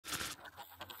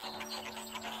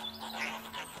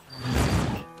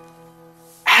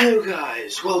Hello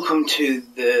guys, welcome to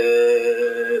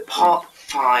the part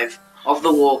 5 of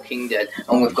The Walking Dead,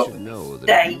 and we've got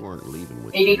Day.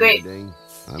 Lady Grape.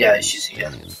 Yeah, she's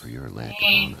here.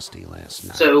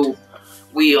 So,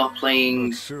 we are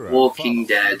playing Walking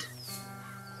Dead,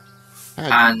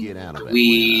 and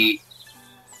we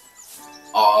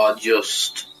are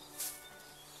just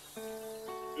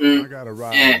I got a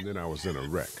ride and then I was in a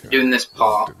wreck. doing this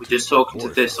part. We're just talking to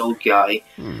this old guy,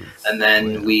 and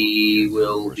then we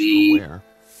will be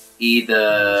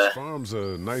either trying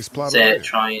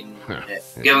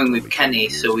going with Kenny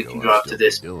so we can drive to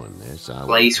this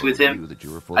place with him.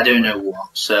 I don't know what.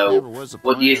 So,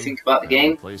 what do you think about the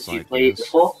game? Did you play it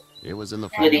before?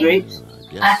 Lady Grape?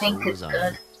 I think it's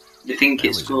good. You think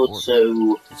it's good?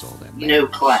 So, you know,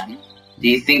 Clem. Do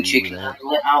you think she can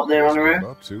handle it out there on her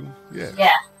own?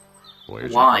 Yeah.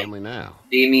 Why?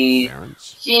 Do you mean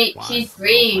She's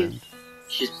brave.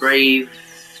 she's brave?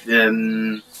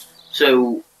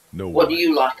 So, what do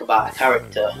you like about her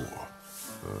character?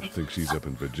 I think she's up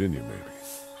in Virginia, maybe.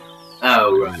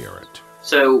 Oh, right.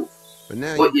 So,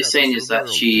 what you're saying is that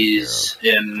she's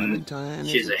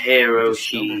a hero.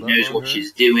 She knows what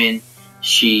she's doing.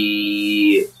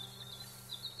 She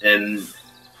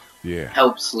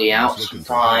helps Lee out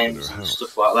sometimes and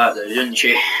stuff like that, though, doesn't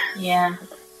she? Yeah.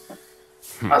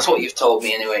 That's what you've told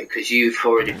me anyway, because you've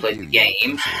already played the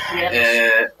game.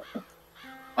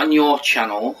 On your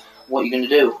channel, what are you going to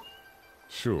do?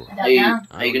 Sure. Are you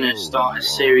going to start a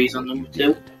series on number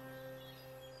 2?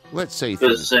 Let's say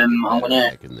because I'm going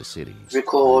to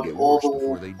record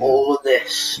all of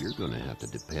this, you're going to have to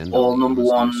depend all on number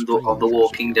 1 of The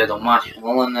Walking Dead on my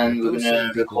channel, and then we're going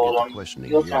to record on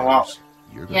your channel.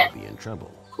 You're going to be in trouble.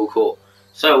 Cool.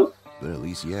 So, but at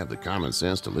least you have the common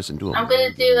sense to listen to them. I'm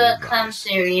gonna do a Clem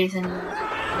series and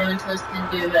Leventos can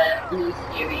do a Blue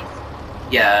series.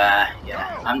 Yeah.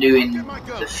 I'm doing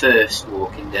the first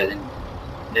Walking Dead,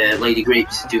 and Lady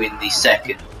Grape's doing the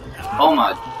second. Oh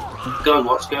my God,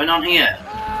 what's going on here?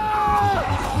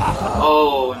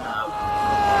 Oh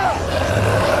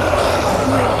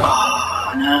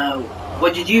no.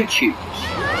 What did you choose?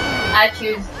 I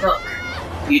choose Duck.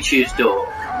 You choose Dog.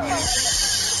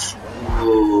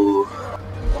 Ooh.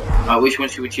 Right, which one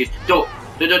should we choose? Dog.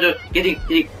 Get him.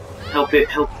 Help him.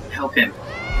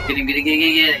 Get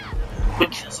him.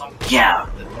 Put some. Yeah.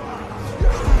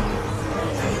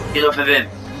 Get off of him.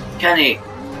 Kenny,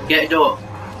 get a dog.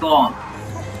 Go on.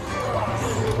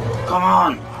 Come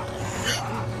on.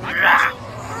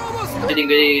 Get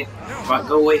him. Right,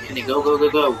 go away, Kenny. Go.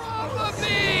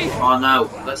 Oh no,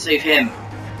 let's save him.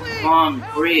 Come on,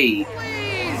 hurry.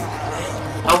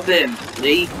 Help him,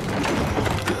 Lee.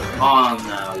 Oh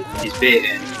no, he's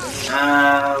bitten.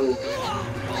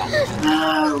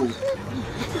 No.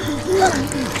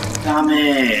 Damn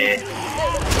it.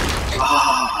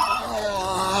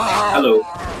 Hello.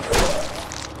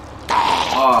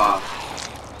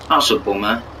 That's a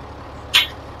bummer.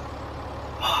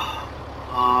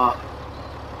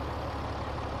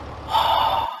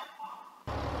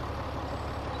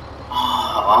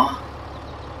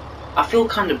 I feel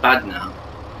kind of bad now.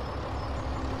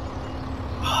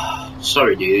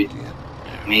 Sorry, dude.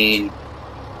 I mean,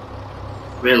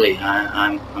 really,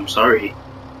 I'm sorry.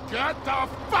 Get the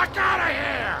fuck out of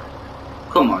here!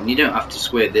 Come on, you don't have to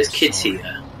swear. There's kids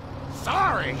here.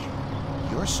 Sorry?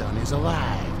 Your son is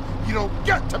alive. You don't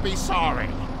get to be sorry.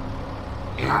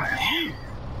 And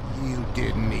you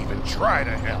didn't even try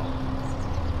to help.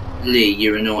 Lee,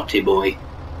 you're a naughty boy.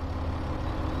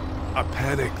 I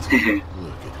panicked. Look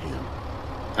at him.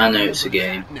 I know it's a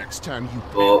game, Next time you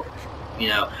but you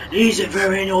know, he's a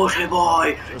very naughty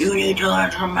boy. You need to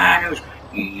learn some manners.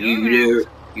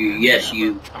 Yes,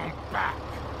 you. come back.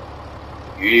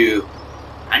 You.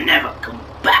 I never come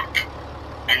back.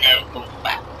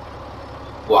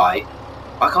 Why?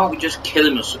 Why can't we just kill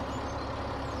him or something?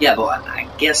 Yeah, but I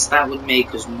guess that would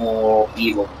make us more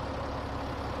evil.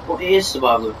 But it is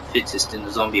survival of the fittest in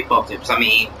the zombie apocalypse. I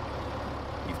mean,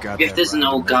 if there's an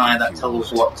old guy that tells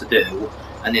us what to do,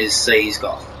 and he's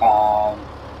got a farm,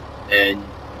 and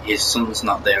his son's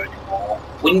not there anymore,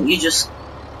 wouldn't you just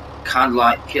kind of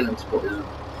like kill him to put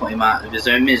him out of his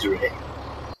own misery?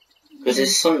 Because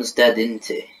his son's dead, isn't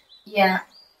he? Yeah.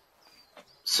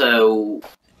 So,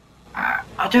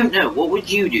 I don't know, what would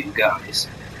you do, guys?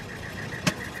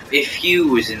 If you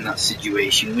was in that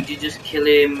situation, would you just kill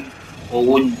him, or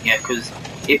wouldn't you? Because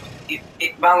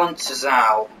it balances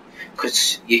out,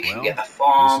 because you can get a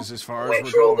farm, wait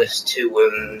for all this to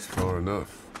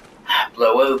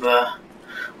blow over.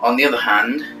 On the other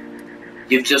hand,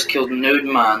 you've just killed an old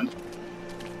man,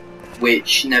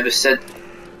 which never said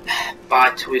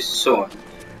bye to his son,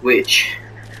 which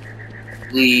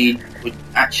would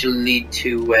actually lead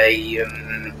to a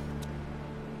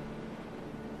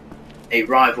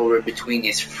rivalry between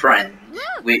his friends,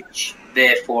 which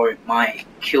therefore it might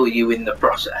kill you in the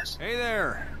process. Hey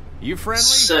there, you friendly?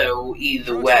 So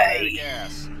either way,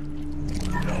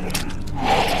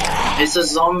 it's a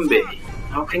zombie.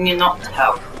 How can you not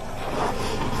tell?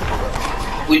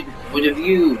 Would have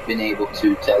you been able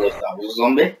to tell if that was a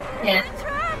zombie? Yeah.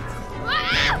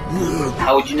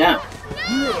 How would you know?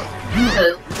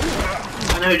 Because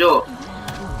I know door.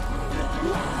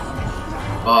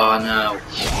 Oh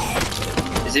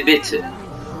no. Is it bitten?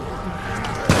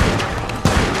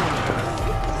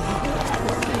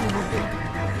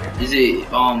 Is it?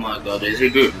 Oh my god, is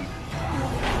it good?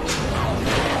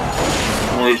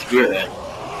 Oh, it's good.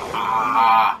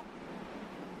 Ah.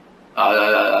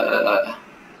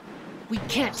 We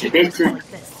can't Is take it this bitten?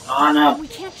 like this. Oh no. We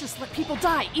can't just let people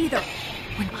die either.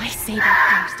 When I say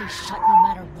that door stays shut no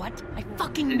matter what, I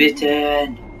fucking It's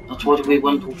bitten. That's what we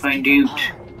want to find out.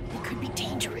 It could be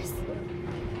dangerous.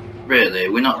 Really,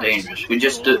 we're not dangerous. We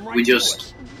just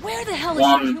Where the hell is your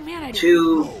one, humanity?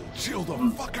 two Chill the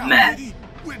fuck out, men, lady.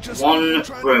 We're just one trying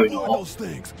to grown avoid up, those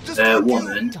things. Just don't kill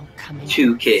woman, them. Don't come in two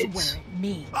here and kids. swear at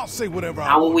me. I'll say whatever I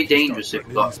How are want we if you start dangerous if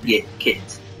we've threatening got these people.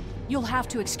 kids? You'll have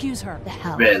to excuse her. The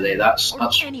hell. Really, that's Or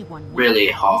anyone would. really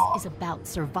hard. This is about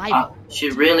survival. She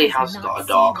really Does has not got a see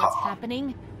dark what's heart.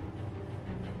 happening.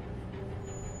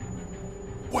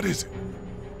 What is it?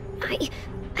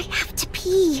 I have to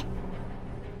pee.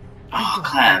 Oh,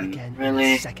 Clem,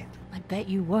 really? I bet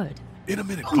you would. In a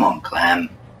minute. Come on, Clem.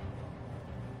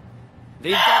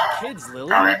 They've got kids, Lily.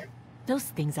 Damn Those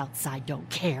things outside don't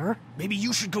care. Maybe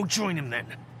you should go join them then.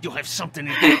 You'll have something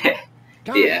to do. it.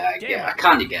 Yeah, I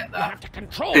kind of get You have that. to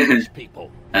control these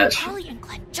people. Charlie and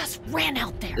Glenn just ran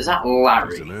out there. Is that He's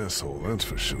Larry? an asshole, that's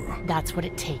for sure. That's what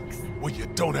it takes. Well, you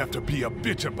don't have to be a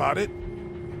bitch about it.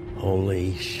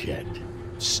 Holy shit.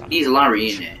 He's Larry,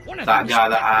 isn't it? That guy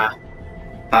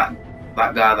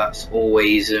that guy that's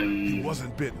always He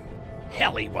wasn't bitten.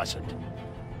 Hell, he wasn't.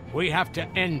 We have to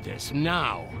end this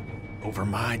now. Over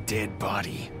my dead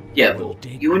body. Yeah, but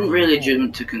you wouldn't really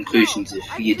jump to conclusions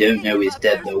if you don't know he's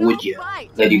dead, though, would you?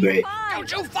 Lady Grey.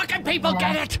 Don't you fucking people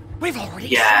get it? We've already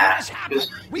Yeah, seen this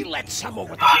happen. We let someone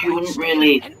with you wouldn't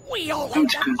really and we all come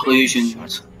to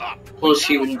conclusions. Plus,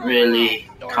 you wouldn't really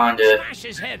kind of. Smash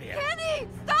his head in.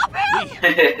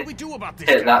 What do we do about this?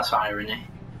 guy? That's irony.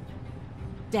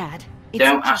 Dad. It's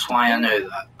Don't just ask why I know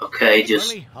that. Okay,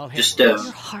 just your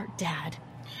don't. heart, Dad.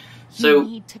 So, You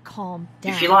need to calm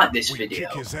down. If you like this We video,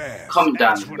 kick his ass. comment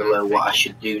down below what I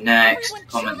should do next.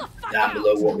 Comment down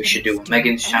below what we should do on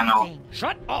Megan's channel.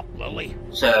 Shut up, Lily.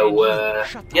 So,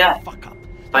 Shut the yeah. fuck up.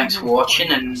 Thanks for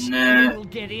watching, and We'll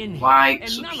get in here, like,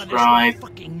 and none of this will subscribe.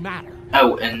 fucking matter.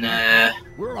 Oh, and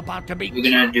We're about to be we're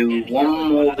gonna do one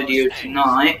more video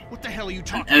tonight, What the hell are you and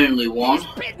talking only one. He's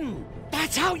bitten.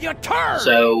 That's how you turn.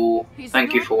 So,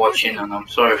 thank you for watching, and I'm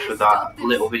sorry for that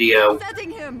little video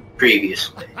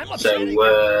previously.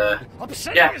 So,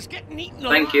 Upsetting yeah. is getting eaten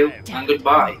thank you, alive. and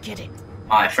goodbye, Get it.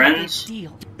 my friends.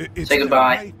 Deal. It's Say him,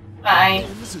 goodbye. right? Bye.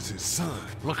 This is his son.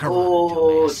 Look around.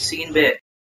 Oh, see you in a bit.